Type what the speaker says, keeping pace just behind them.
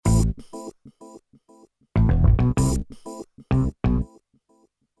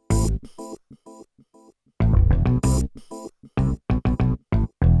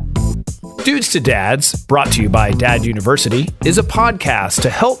Dudes to Dads, brought to you by Dad University, is a podcast to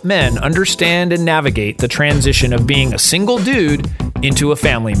help men understand and navigate the transition of being a single dude into a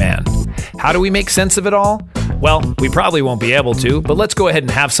family man. How do we make sense of it all? Well, we probably won't be able to, but let's go ahead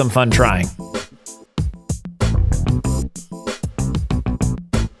and have some fun trying.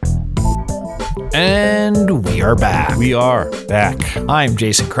 And we are back. We are back. I'm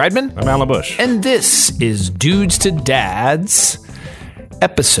Jason Kreidman. I'm Alan Bush. And this is Dudes to Dads,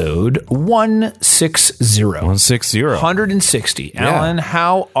 episode 160. 160. Yeah. Alan,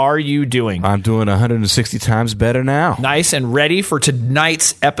 how are you doing? I'm doing 160 times better now. Nice and ready for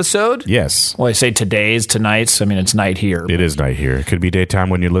tonight's episode? Yes. Well, I say today's, tonight's. I mean, it's night here. It is night here. It could be daytime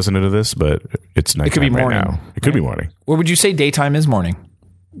when you're listening to this, but it's night. It could be morning. Right now. It could be morning. Or would you say daytime is morning?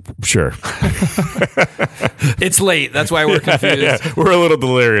 Sure. It's late. That's why we're confused. Yeah, we're a little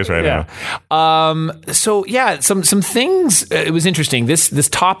delirious right now. So some things. It was interesting. This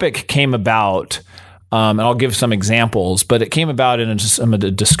topic came about, and I'll give some examples. But it came about in a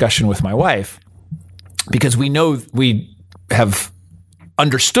discussion with my wife because we know we have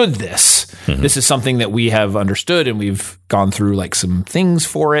understood this. Mm-hmm. This is something that we have understood, and we've gone through like some things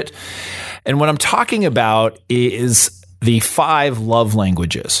for it. And what I'm talking about is the 5 love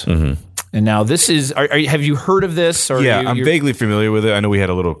languages. Mm-hmm. And now this is, have you heard of this? Or yeah, I'm vaguely familiar with it. I know we had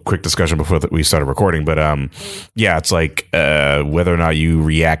a little quick discussion before we started recording, but yeah, it's like whether or not you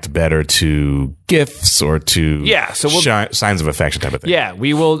react better to gifts or to signs of affection type of thing. Yeah,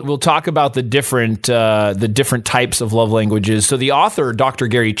 we'll talk about the different types of love languages. So the author, Dr.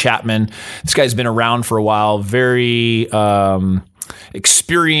 Gary Chapman, this guy's been around for a while, very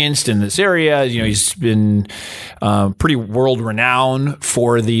experienced in this area. You know, he's been pretty world renowned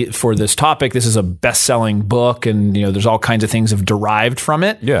for this topic. This is a best-selling book, and you know, there's all kinds of things have derived from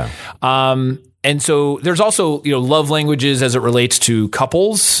it. Yeah. And so there's also, you know, love languages as it relates to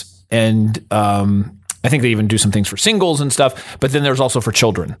couples, and I think they even do some things for singles and stuff. But then there's also for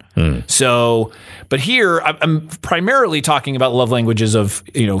children. So, but here I'm primarily talking about love languages of,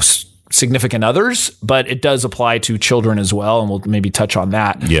 you know, significant others, but it does apply to children as well, and we'll maybe touch on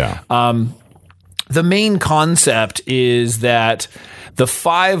that. Yeah. The main concept is that the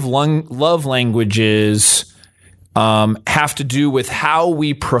 5 love languages have to do with how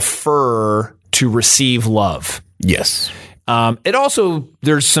we prefer to receive love. Yes. It also,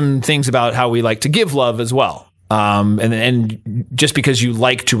 there's some things about how we like to give love as well. And just because you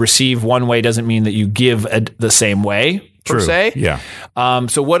like to receive one way doesn't mean that you give the same way. Per se. Yeah.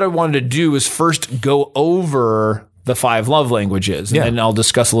 So what I wanted to do is first go over the 5 love languages, and then I'll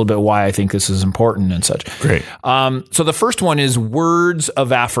discuss a little bit why I think this is important and such. Great. So the first one is words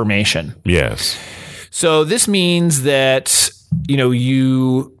of affirmation. Yes. So this means that, you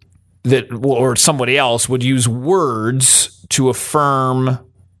know, or somebody else would use words to affirm,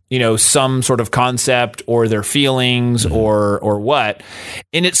 you know, some sort of concept or their feelings or what.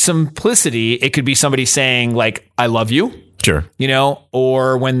 In its simplicity, it could be somebody saying like, I love you. Sure. You know,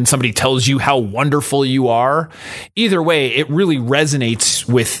 or when somebody tells you how wonderful you are. Either way, it really resonates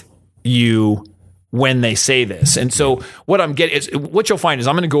with you when they say this. And so what you'll find is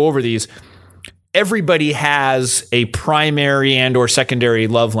I'm going to go over these. Everybody has a primary and or secondary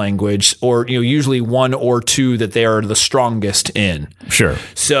love language, or, you know, usually 1 or 2 that they are the strongest in. Sure.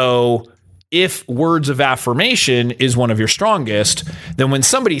 So if words of affirmation is one of your strongest, then when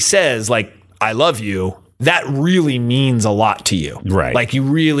somebody says like, I love you, that really means a lot to you. Right. Like you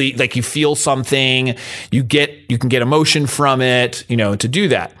really, like you feel something, you can get emotion from it, you know, to do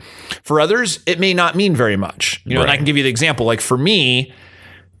that. For others, it may not mean very much. You know, and I can give you the example, like for me,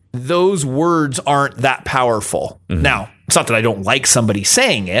 those words aren't that powerful. Mm-hmm. Now, it's not that I don't like somebody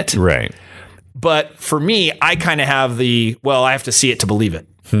saying it. Right. But for me, I kind of have I have to see it to believe it.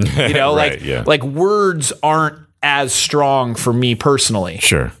 You know, right, like words aren't as strong for me personally.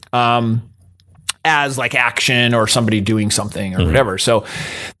 Sure. As like action or somebody doing something or whatever. So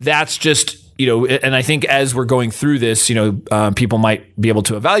that's just, you know, and I think as we're going through this, you know, people might be able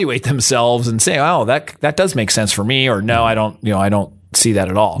to evaluate themselves and say, oh, that does make sense for me, or no, I don't see that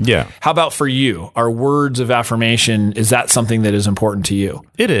at all. Yeah. How about for you? Are words of affirmation, is that something that is important to you?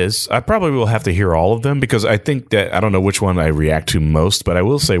 It is. I probably will have to hear all of them because I think that I don't know which one I react to most, but I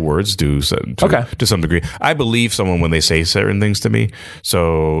will say words do to some degree. I believe someone when they say certain things to me.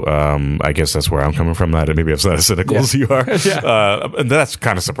 So I guess that's where I'm coming from. That maybe I'm not as cynical as you are. And that's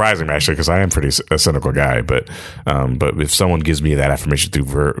kind of surprising actually, because I am a cynical guy. But if someone gives me that affirmation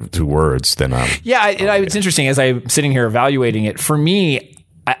through words, then it's interesting as I'm sitting here evaluating it. For me,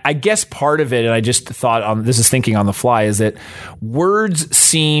 I guess part of it, and I just thought this is thinking on the fly, is that words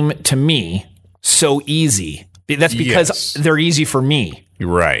seem to me so easy. That's because they're easy for me.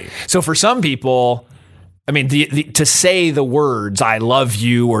 Right. So for some people, I mean, to say the words "I love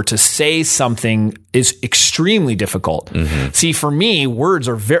you" or to say something is extremely difficult. Mm-hmm. See, for me, words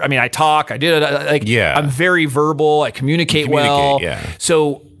are very. I mean, I talk, I did it. I'm very verbal. I communicate well. Yeah.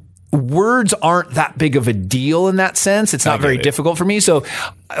 So words aren't that big of a deal in that sense. It's not very difficult for me. So,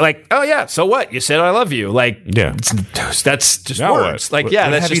 like, oh yeah, so what? You said I love you. Like, that's just now words. What? Like, yeah,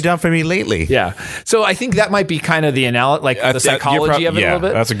 what that's have just, you done for me lately? Yeah. So I think that might be kind of the the psychology of it a little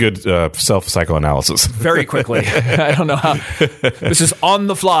bit. That's a good self-psychoanalysis. Very quickly. I don't know how. This is on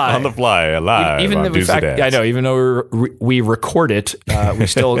the fly. On the fly, live. Even though I know, even though we record it, we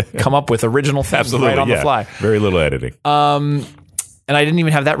still come up with original things right on the fly. Very little editing. And I didn't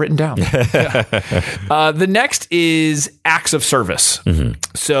even have that written down. The next is acts of service. Mm-hmm.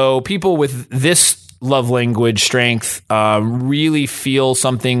 So people with this love language strength really feel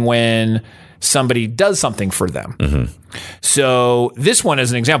something when somebody does something for them. Mm-hmm. So this one,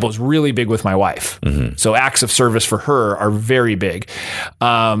 as an example, is really big with my wife. Mm-hmm. So acts of service for her are very big.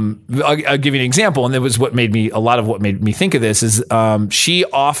 I'll give you an example, and that was what made me think of this is she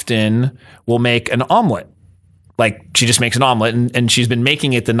often will make an omelet. Like she just makes an omelet and she's been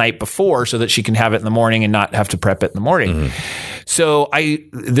making it the night before so that she can have it in the morning and not have to prep it in the morning. Mm-hmm. So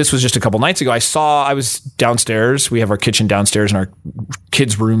this was just a couple nights ago. I was downstairs. We have our kitchen downstairs and our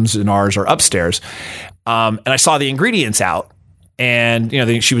kids' rooms and ours are upstairs. And I saw the ingredients out and,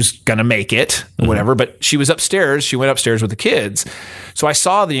 she was going to make it or whatever, but she was upstairs. She went upstairs with the kids. So I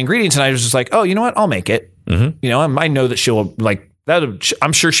saw the ingredients and I was just like, oh, you know what? I'll make it. Mm-hmm. I know that she'll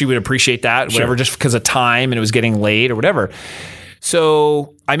I'm sure she would appreciate that, whatever, just because of time and it was getting late or whatever.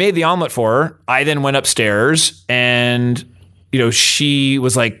 So I made the omelet for her. I then went upstairs and, she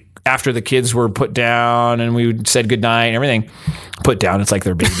was like, after the kids were put down and we said goodnight and everything, put down, it's like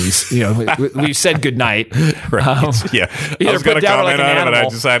they're babies. We said goodnight. Right. I was going to comment on it, but I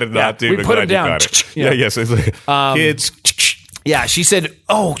decided not to. We put them down. Yes. It's like, kids. Yeah. She said,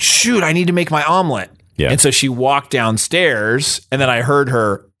 oh, shoot, I need to make my omelet. Yeah. And so she walked downstairs and then I heard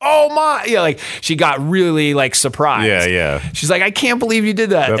her, oh my, she got really surprised. Yeah. She's like, I can't believe you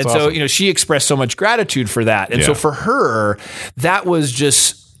did that. That's and awesome. so, she expressed so much gratitude for that. And so for her, that was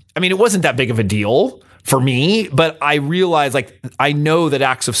just, it wasn't that big of a deal for me, but I realized I know that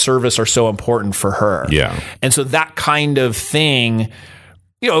acts of service are so important for her. Yeah. And so that kind of thing,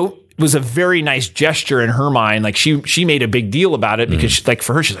 was a very nice gesture in her mind. Like she made a big deal about it because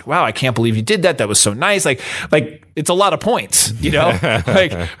for her, she's like, wow, I can't believe you did that. That was so nice. Like it's a lot of points,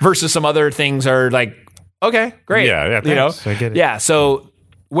 versus some other things are like, okay, great. Yeah. Thanks. I get it. Yeah. So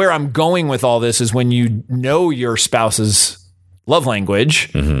where I'm going with all this is when you know your spouse's love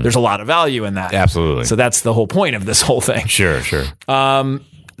language, there's a lot of value in that. Absolutely. So that's the whole point of this whole thing. Sure. The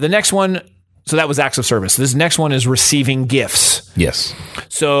next one, so that was acts of service. This next one is receiving gifts. Yes.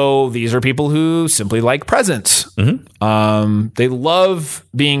 So these are people who simply like presents. Mm-hmm. They love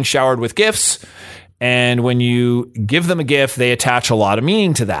being showered with gifts. And when you give them a gift, they attach a lot of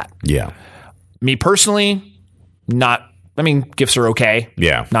meaning to that. Yeah. Me personally, gifts are okay.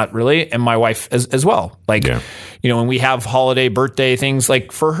 Yeah. Not really. And my wife as well. When we have holiday, birthday things,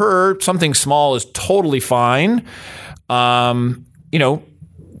 for her, something small is totally fine.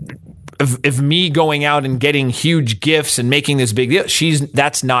 If me going out and getting huge gifts and making this big deal,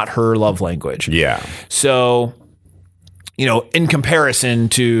 that's not her love language. Yeah. So, in comparison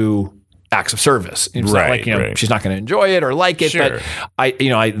to acts of service, it's not like, she's not going to enjoy it or like it, sure. but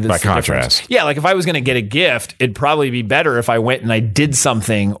by contrast. Yeah. Like if I was going to get a gift, it'd probably be better if I went and I did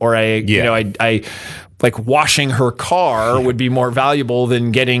something or I washing her car would be more valuable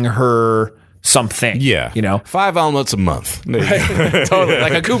than getting her something. Yeah. 5 omelets a month. Totally.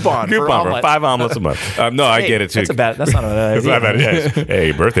 Like a coupon for 5 omelets a month. No, I get it too. That's not a bad idea. Hey,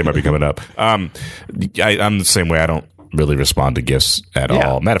 your birthday might be coming up. I'm the same way. I don't really respond to gifts at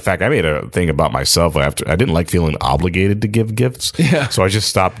all. Matter of fact, I made a thing about myself after I didn't like feeling obligated to give gifts. Yeah. So I just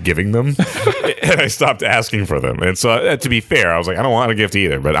stopped giving them and I stopped asking for them. And so to be fair, I was like, I don't want a gift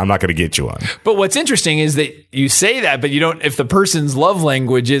either, but I'm not going to get you one. But what's interesting is that you say that, but you don't, if the person's love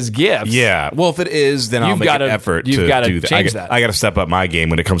language is gifts. Yeah. Well, if it is, then I'll make an effort to do that. Change that. I got to step up my game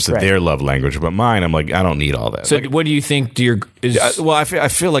when it comes to their love language, but mine, I'm like, I don't need all that. So what do you think I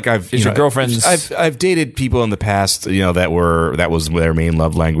feel like your girlfriend's... I've dated people in the past, that was their main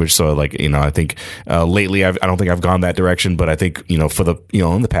love language. So I think lately I don't think I've gone that direction, but I think for the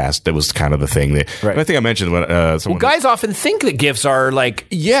in the past that was kind of the thing that I think I mentioned when guys often think that gifts are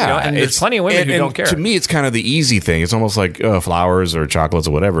and there's plenty of women who don't care. To me, it's kind of the easy thing. It's almost like flowers or chocolates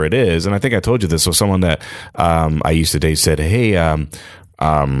or whatever it is. And I think I told you this. So someone that I used to date said, hey,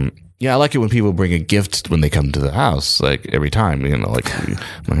 Yeah, I like it when people bring a gift when they come to the house, like every time, like,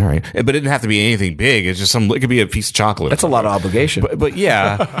 all right. But it didn't have to be anything big. It's just it could be a piece of chocolate. That's a lot of obligation. But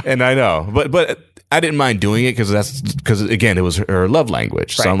yeah, and I know. But I didn't mind doing it because again, it was her love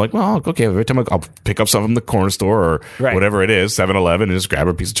language. Right. So I'm like, well, okay, every time I'll pick up something from the corner store or whatever it is, 7-Eleven, and just grab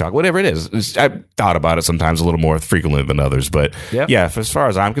a piece of chocolate, whatever it is. I thought about it sometimes a little more frequently than others. But yeah, as far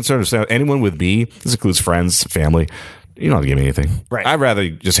as I'm concerned, anyone with me, this includes friends, family, you don't have to give me anything. Right. I'd rather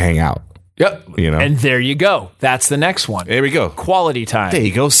just hang out. Yep. And there you go. That's the next one. There we go. Quality time. There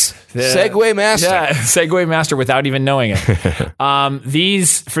you go. Segue master. Yeah, segue master without even knowing it.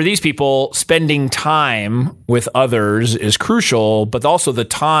 For these people, spending time with others is crucial, but also the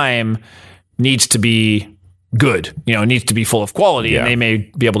time needs to be good. Needs to be full of quality, and they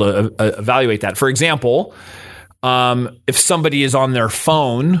may be able to evaluate that. For example, if somebody is on their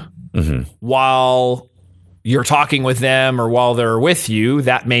phone while you're talking with them or while they're with you,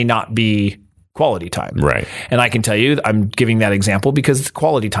 that may not be quality time. Right. And I can tell you, I'm giving that example because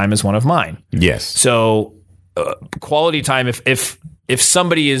quality time is one of mine. Yes. So quality time, if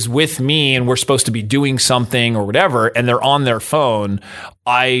somebody is with me and we're supposed to be doing something or whatever, and they're on their phone,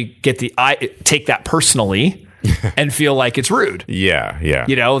 I take that personally and feel like it's rude. Yeah.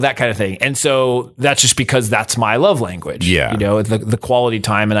 That kind of thing. And so that's just because that's my love language. Yeah. The quality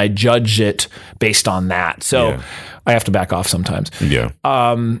time, and I judge it based on that. So I have to back off sometimes. Yeah.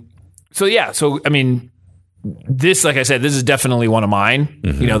 So I mean, this, like I said, this is definitely one of mine,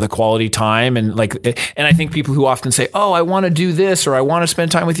 the quality time. And I think people who often say, oh, I want to do this, or I want to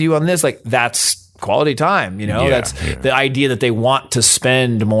spend time with you on this, like that's quality time, that's the idea that they want to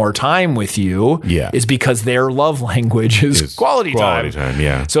spend more time with you is because their love language is quality time.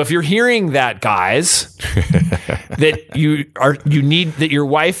 Yeah. So if you're hearing that, guys, that that your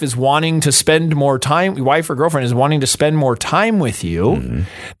wife is wanting to spend more time, your wife or girlfriend is wanting to spend more time with you,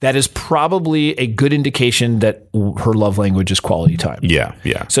 that is probably a good indication that her love language is quality time. Yeah.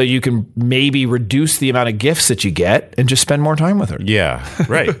 So you can maybe reduce the amount of gifts that you get and just spend more time with her. Yeah.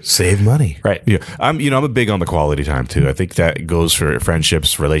 Right. Save money. Right. Yeah. I'm a big on the quality time too. I think that goes for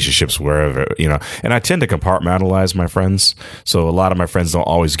friendships, relationships, wherever, and I tend to compartmentalize my friends. So a lot of my friends don't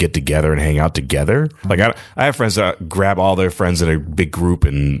always get together and hang out together. Like I have friends that grab all their friends in a big group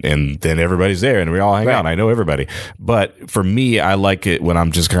and then everybody's there and we all hang out. And I know everybody. But for me, I like it when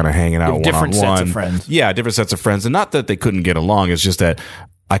I'm just kind of hanging out one-on-one. Different sets of friends. Yeah, different sets of friends. And not that they couldn't get along. It's just that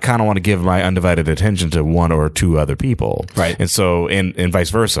I kind of want to give my undivided attention to one or two other people. Right. And so, and vice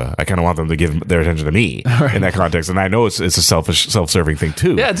versa. I kind of want them to give their attention to me in that context. And I know it's a self-serving thing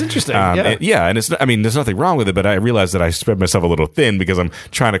too. Yeah, it's interesting. And there's nothing wrong with it, but I realize that I spread myself a little thin because I'm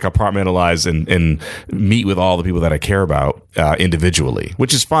trying to compartmentalize and meet with all the people that I care about individually,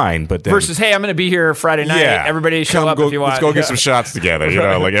 which is fine. But then, versus, hey, I'm going to be here Friday night. Everybody show up if you want. Let's go get some shots together.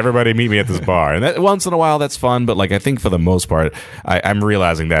 Like everybody meet me at this bar. And that, once in a while, that's fun. But like, I think for the most part, I'm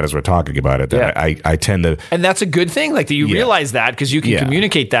realizing that as we're talking about it, that I tend to, and that's a good thing. Like that you realize that because you can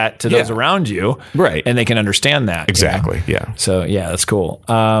communicate that to those around you, right? And they can understand that exactly. Yeah. So that's cool.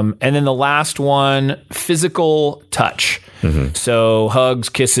 And then the last one, physical touch. So hugs,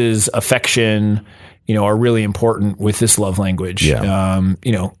 kisses, affection, are really important with this love language. Yeah.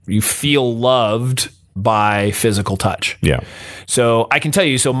 You feel loved by physical touch. Yeah. So I can tell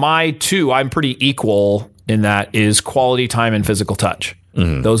you, my two, I'm pretty equal in that is quality time and physical touch.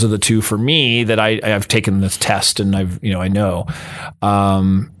 Those are the two for me that I've taken this test and I know.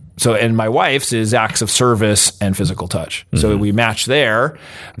 So, and my wife's is acts of service and physical touch. So we match there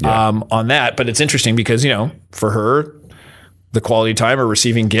on that. But it's interesting because, for her, the quality time or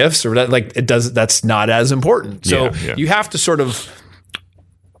receiving gifts or that's not as important. So you have to sort of,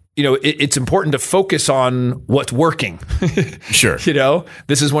 it's important to focus on what's working. Sure.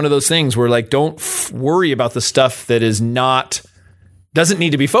 This is one of those things where don't worry about the stuff that is doesn't need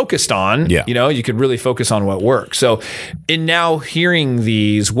to be focused on. Yeah. You could really focus on what works. So in now hearing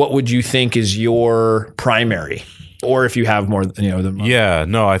these, what would you think is your primary? Or if you have more, Yeah,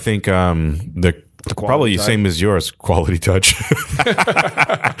 no, I think probably the same as yours, quality touch.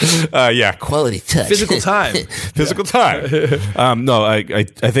 Quality touch. Physical time. Physical time. No, I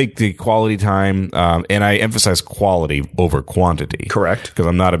think the quality time, and I emphasize quality over quantity. Correct. Because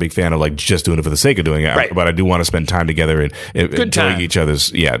I'm not a big fan of just doing it for the sake of doing it. Right. But I do want to spend time together and enjoying each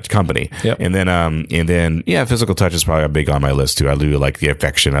other's company. Yep. And then physical touch is probably big on my list too. I do like the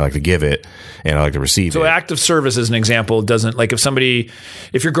affection. I like to give it, and I like to receive it. So act of service, as an example, doesn't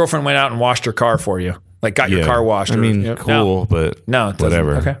if your girlfriend went out and washed her car for you, got your car washed. Cool, but no,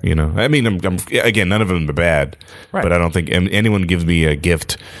 whatever. Okay. I'm again, none of them are bad, but I don't think anyone gives me a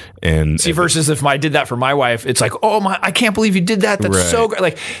gift. And versus if I did that for my wife, it's like, oh my, I can't believe you did that. That's so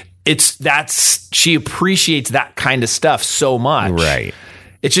great. she appreciates that kind of stuff so much. Right.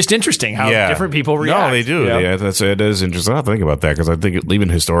 It's just interesting how different people react. No, they do. Yeah, it is interesting. I'll think about that because I think even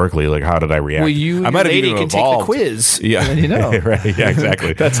historically, like, how did I react? Well, I might have even evolved. Take the quiz. Yeah, and then right. Yeah,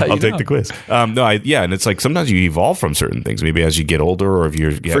 exactly. That's how I'll take the quiz. And it's like sometimes you evolve from certain things. Maybe as you get older, or if you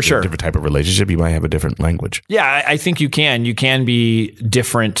have a different type of relationship, you might have a different language. Yeah, I think you can. You can be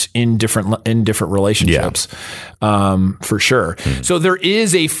different in different relationships, for sure. So there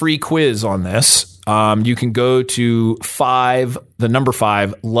is a free quiz on this. You can go to 5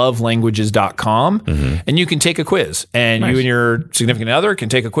 lovelanguages.com and you can take a quiz, and you and your significant other can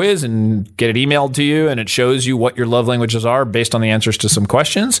take a quiz and get it emailed to you, and it shows you what your love languages are based on the answers to some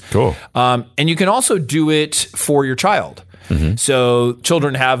questions. Cool. And you can also do it for your child. So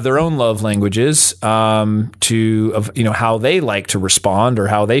children have their own love languages to how they like to respond or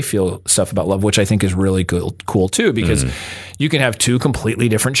how they feel stuff about love, which I think is really cool too, because you can have 2 completely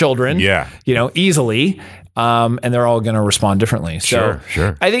different children, easily. And they're all going to respond differently. So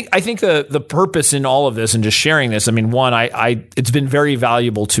sure. I think the purpose in all of this and just sharing this, I mean, one, it's been very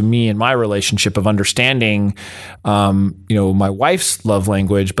valuable to me in my relationship of understanding, my wife's love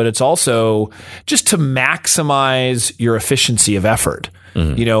language, but it's also just to maximize your efficiency of effort.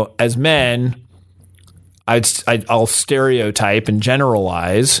 As men, I'll stereotype and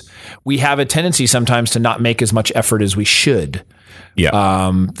generalize. We have a tendency sometimes to not make as much effort as we should.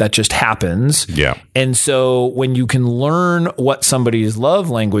 Yeah. That just happens. Yeah. And so when you can learn what somebody's love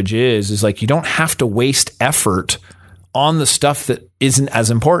language is like you don't have to waste effort on the stuff that isn't as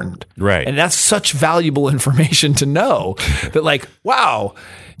important. Right. And that's such valuable information to know that, like, wow,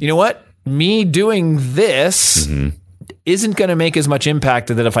 you know what? Me doing this isn't going to make as much impact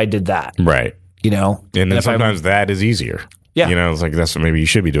that if I did that. Right. And then sometimes that is easier. Yeah. It's like maybe you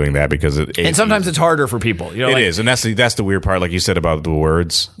should be doing that because and sometimes it's harder for people. It is, and that's the weird part. Like you said about the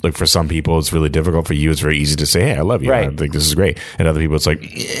words. Like for some people, it's really difficult. For you, it's very easy to say, "Hey, I love you. Right. I think this is great." And other people, it's like,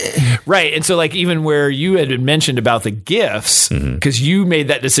 right. And so, like, even where you had mentioned about the gifts, because you made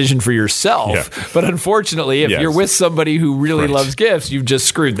that decision for yourself, but unfortunately, if you're with somebody who really loves gifts, you've just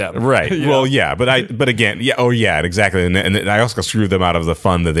screwed them. Right. Well, but again, exactly. And I also screwed them out of the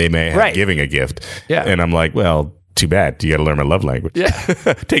fun that they may have giving a gift. Yeah. And I'm like, well, too bad. You got to learn my love language. Yeah.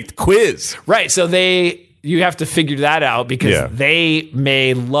 Take the quiz. Right. So you have to figure that out because they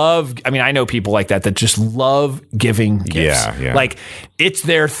may love, I know people like that just love giving gifts. Yeah. Like it's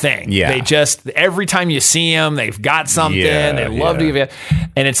their thing. Yeah. They just, every time you see them, they've got something. They love to give you.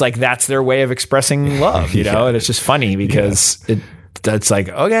 And it's like, that's their way of expressing love, and it's just funny because that's like,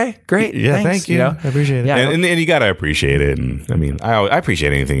 okay, great. Yeah, thanks, thank you. I appreciate it. Yeah, and you got to appreciate it. And I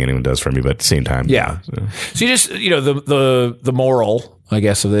appreciate anything anyone does for me, but at the same time. Yeah. So you just, the moral, I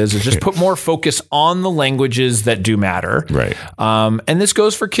guess, of this is just put more focus on the languages that do matter. Right. And this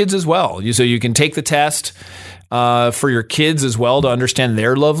goes for kids as well. So you can take the test for your kids as well to understand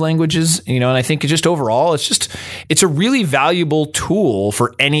their love languages, and I think just overall, it's a really valuable tool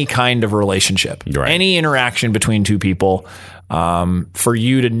for any kind of relationship, any interaction between 2 people. For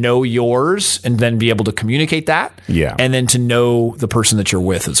you to know yours and then be able to communicate that, and then to know the person that you're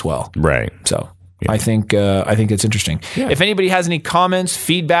with as well, right? So I think it's interesting. Yeah. If anybody has any comments,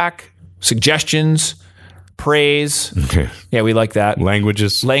 feedback, suggestions, praise, we like that.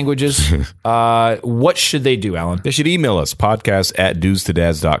 Languages. What should they do, Alan? They should email us,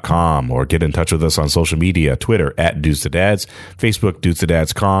 podcast@dudestodads.com, or get in touch with us on social media, Twitter @dudesToDads, Facebook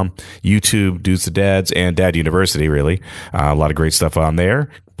dudesToDads.com, YouTube Dudes to Dads, and Dad University, really. A lot of great stuff on there.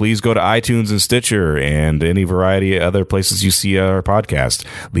 Please go to iTunes and Stitcher and any variety of other places you see our podcast.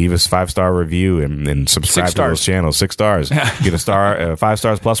 Leave us 5-star review and subscribe to those channels. 6 stars. Get a star, 5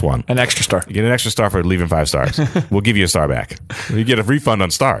 stars plus 1. An extra star. You get an extra star for leaving 5 stars. We'll give you a star back. You get a refund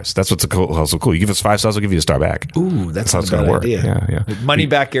on stars. That's what's also cool. You give us 5 stars, we'll give you a star back. Ooh, that's how it's going to work. Yeah. Money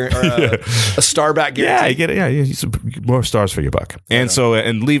back guarantee, or a star back guarantee. Yeah, you get it. Yeah, more stars for your buck. And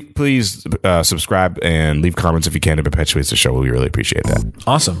please subscribe and leave comments if you can. It perpetuates the show. We really appreciate that.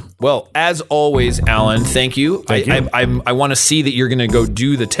 Awesome. Well, as always, Alan, thank you. I want to see that you're going to go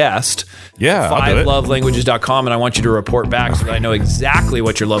do the test. Yeah, 5lovelanguages.com, and I want you to report back so that I know exactly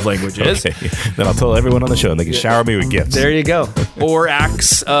what your love language is. Okay. Then I'll tell everyone on the show, and they can shower me with gifts. There you go. Or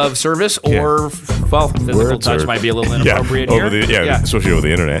acts of service, or physical words touch might be a little inappropriate here. Especially over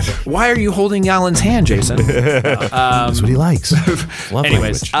the internet. Why are you holding Alan's hand, Jason? That's what he likes.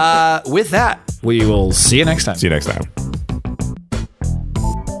 Anyways, with that, we will see you next time. See you next time.